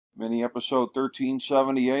Mini episode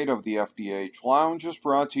 1378 of the FDH Lounge is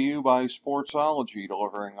brought to you by Sportsology,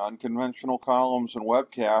 delivering unconventional columns and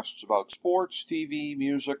webcasts about sports, TV,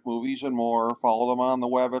 music, movies, and more. Follow them on the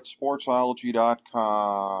web at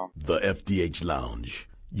sportsology.com. The FDH Lounge.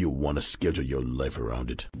 You'll want to schedule your life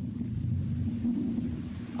around it.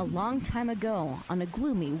 A long time ago, on a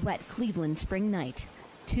gloomy, wet Cleveland spring night,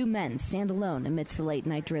 two men stand alone amidst the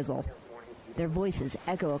late-night drizzle. Their voices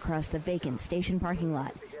echo across the vacant station parking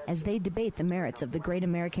lot as they debate the merits of the great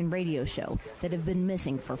American radio show that have been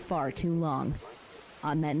missing for far too long.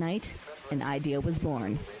 On that night, an idea was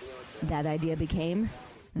born. That idea became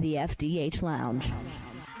the FDH Lounge.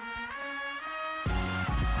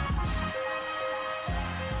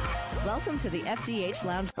 Welcome to the FDH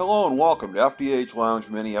Lounge. Hello and welcome to FDH Lounge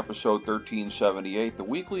Mini episode 1378, the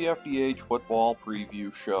weekly FDH football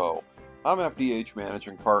preview show. I'm FDH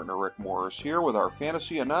Managing Partner Rick Morris here with our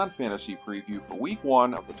fantasy and non-fantasy preview for Week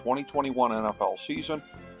 1 of the 2021 NFL season,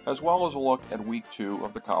 as well as a look at Week 2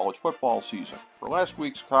 of the college football season. For last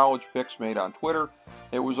week's college picks made on Twitter,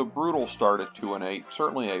 it was a brutal start at 2-8,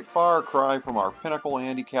 certainly a far cry from our pinnacle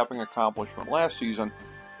handicapping accomplishment last season,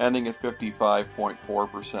 ending at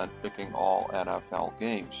 55.4% picking all NFL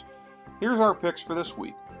games. Here's our picks for this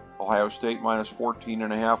week. Ohio State minus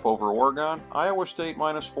 14.5 over Oregon, Iowa State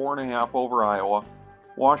minus 4.5 over Iowa,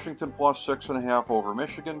 Washington plus 6.5 over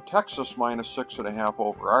Michigan, Texas minus 6.5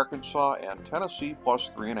 over Arkansas, and Tennessee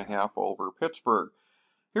plus 3.5 over Pittsburgh.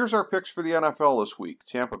 Here's our picks for the NFL this week.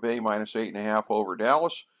 Tampa Bay minus 8.5 over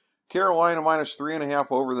Dallas, Carolina minus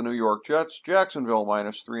 3.5 over the New York Jets, Jacksonville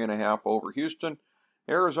minus 3.5 over Houston,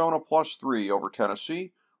 Arizona plus 3 over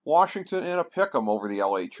Tennessee, Washington in a pick'em over the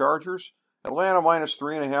LA Chargers, Atlanta minus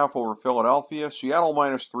 3.5 over Philadelphia, Seattle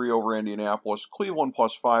minus 3 over Indianapolis, Cleveland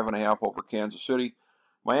plus 5.5 over Kansas City,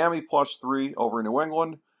 Miami plus 3 over New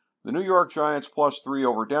England, the New York Giants plus 3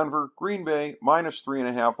 over Denver, Green Bay minus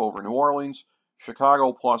 3.5 over New Orleans,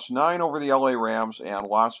 Chicago plus 9 over the LA Rams, and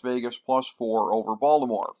Las Vegas plus 4 over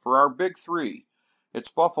Baltimore. For our big three, it's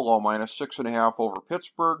Buffalo minus 6.5 over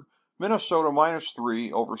Pittsburgh, Minnesota minus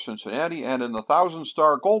 3 over Cincinnati, and in the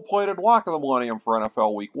 1,000-star gold-plated lock of the millennium for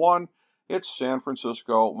NFL Week 1, it's San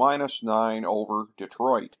Francisco minus 9 over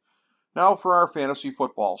Detroit. Now for our fantasy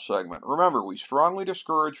football segment. Remember, we strongly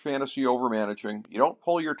discourage fantasy overmanaging. You don't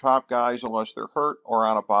pull your top guys unless they're hurt or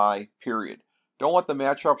on a bye, period. Don't let the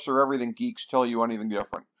matchups or everything geeks tell you anything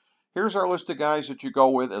different. Here's our list of guys that you go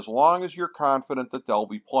with as long as you're confident that they'll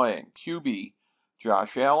be playing. QB,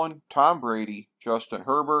 Josh Allen, Tom Brady, Justin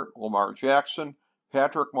Herbert, Lamar Jackson,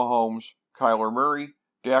 Patrick Mahomes, Kyler Murray,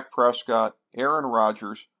 Dak Prescott, Aaron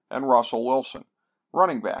Rodgers, and Russell Wilson.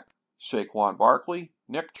 Running back, Saquon Barkley,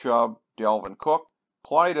 Nick Chubb, Dalvin Cook,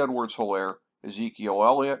 Clyde Edwards-Helaire, Ezekiel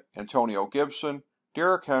Elliott, Antonio Gibson,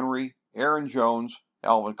 Derrick Henry, Aaron Jones,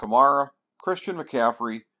 Alvin Kamara, Christian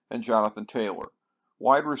McCaffrey, and Jonathan Taylor.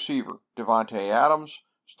 Wide receiver, Devontae Adams,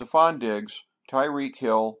 Stephon Diggs, Tyreek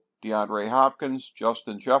Hill, DeAndre Hopkins,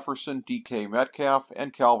 Justin Jefferson, DK Metcalf,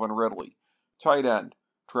 and Calvin Ridley. Tight end,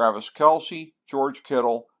 Travis Kelce, George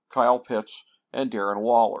Kittle, Kyle Pitts, and Darren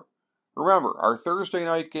Waller. Remember, our Thursday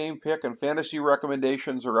night game pick and fantasy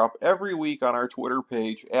recommendations are up every week on our Twitter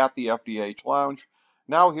page at the FDH Lounge.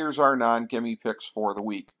 Now here's our non-gimme picks for the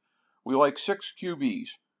week. We like 6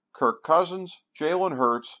 QBs: Kirk Cousins, Jalen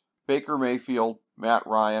Hurts, Baker Mayfield, Matt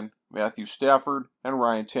Ryan, Matthew Stafford, and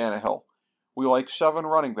Ryan Tannehill. We like 7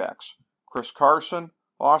 running backs: Chris Carson,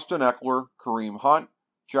 Austin Eckler, Kareem Hunt,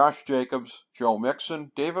 Josh Jacobs, Joe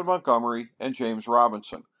Mixon, David Montgomery, and James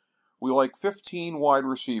Robinson. We like 15 wide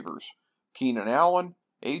receivers: Keenan Allen,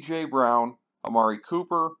 A.J. Brown, Amari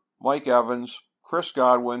Cooper, Mike Evans, Chris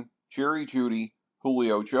Godwin, Jerry Jeudy,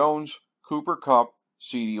 Julio Jones, Cooper Kupp,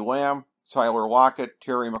 CeeDee Lamb, Tyler Lockett,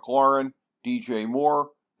 Terry McLaurin, DJ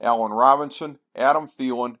Moore, Allen Robinson, Adam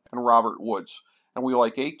Thielen, and Robert Woods. And we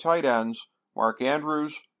like 8 tight ends: Mark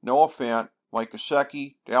Andrews, Noah Fant, Mike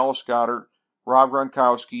Gesicki, Dallas Goedert, Rob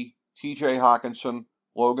Gronkowski, T.J. Hawkinson,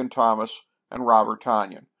 Logan Thomas, and Robert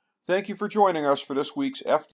Tonyan. Thank you for joining us for this week's